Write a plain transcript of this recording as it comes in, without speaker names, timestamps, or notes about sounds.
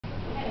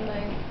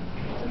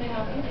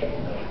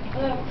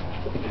Hello.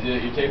 Is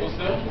it your table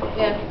still?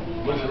 Yeah.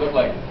 What does it look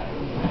like?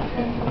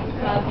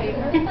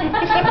 Paper.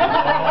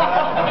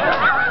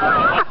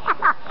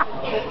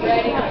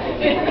 Writing on it.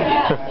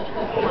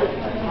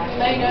 You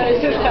may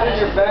notice Just got in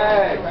your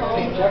bag.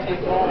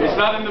 It's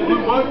not in the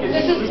blue book.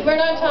 we're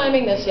not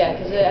timing this yet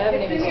because I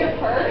haven't even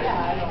started.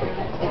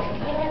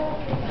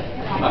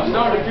 I'm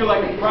starting to feel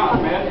like a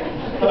prop, man.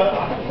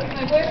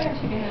 My boyfriend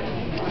should be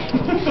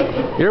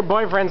happy. Your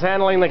boyfriend's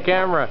handling the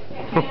camera.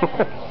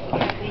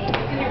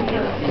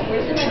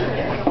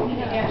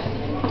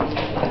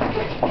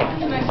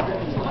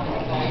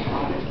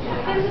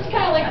 This is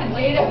kind of like the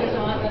date it was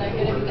on that I'm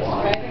going to be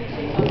describing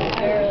to you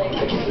momentarily.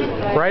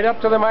 Right up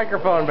to the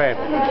microphone, babe.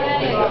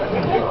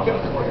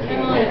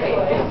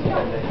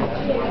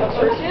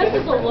 This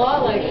is a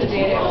lot like the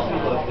date it was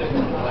on.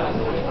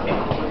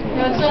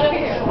 No, it's not up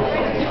here.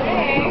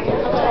 Hey.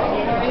 Hello.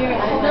 How are you?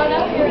 It's not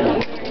up here.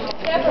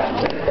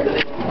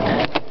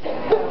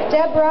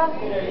 Deborah.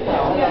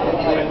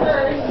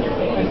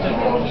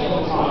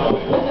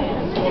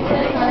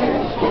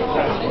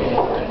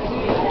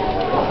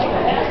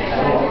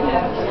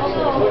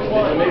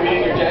 Maybe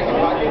in your jacket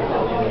pocket.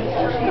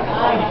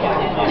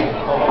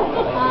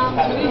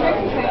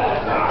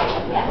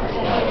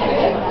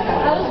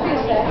 I'll just be a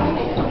second.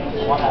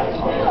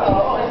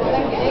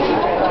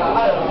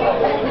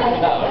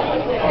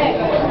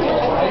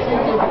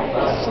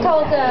 It's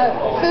called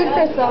Food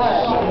for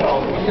Thought.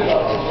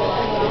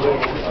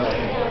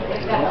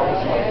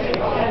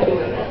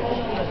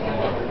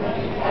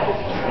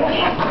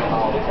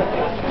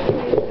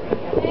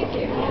 Thank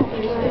you.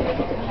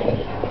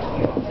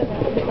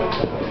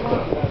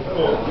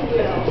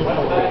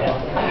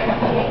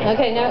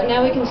 Okay,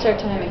 now we can start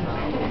timing.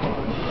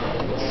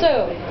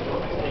 So,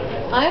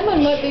 I'm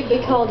on what would be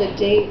called a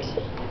date,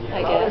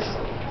 I guess.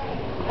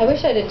 I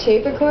wish I had a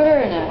tape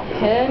recorder and a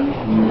pen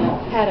and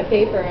a pad of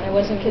paper and I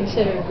wasn't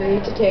considered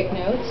rude to take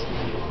notes.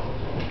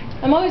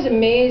 I'm always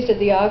amazed at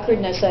the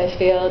awkwardness I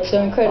feel. It's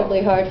so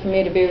incredibly hard for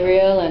me to be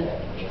real, and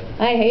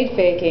I hate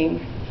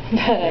faking,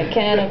 but I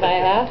can if I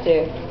have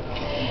to.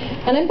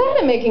 And I'm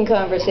bad at making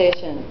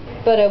conversation,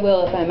 but I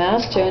will if I'm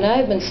asked to, and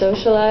I've been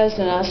socialized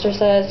and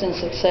ostracized in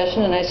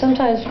succession, and I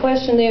sometimes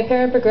question the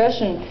apparent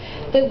progression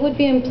that would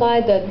be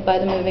implied by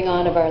the moving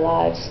on of our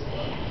lives.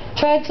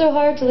 Tried so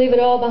hard to leave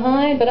it all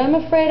behind, but I'm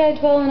afraid I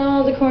dwell in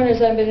all the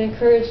corners I've been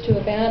encouraged to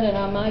abandon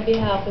on my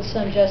behalf with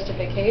some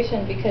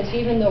justification, because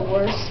even the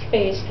worst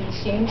space can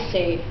seem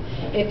safe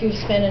if you've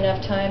spent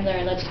enough time there,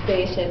 and let's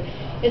face it,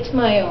 it's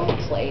my own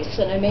place,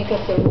 and I make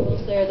up the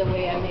rules there the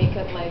way I make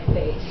up my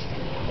face,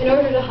 in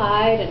order to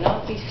hide and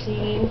not be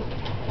seen.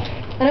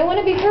 And I want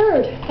to be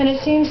heard, and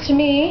it seems to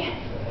me,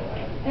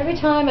 every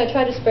time I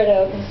try to spread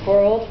out in this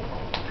world,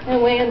 in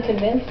a way I'm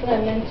convinced that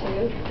I'm meant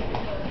to,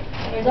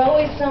 there's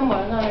always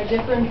someone on a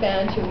different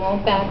bench who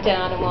won't back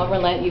down and won't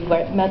relent. You've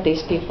met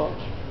these people.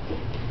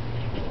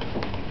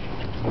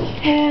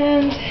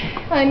 And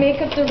I make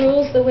up the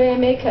rules the way I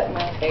make up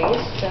my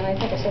face, and I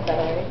think I said that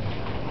already.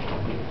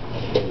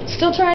 Still trying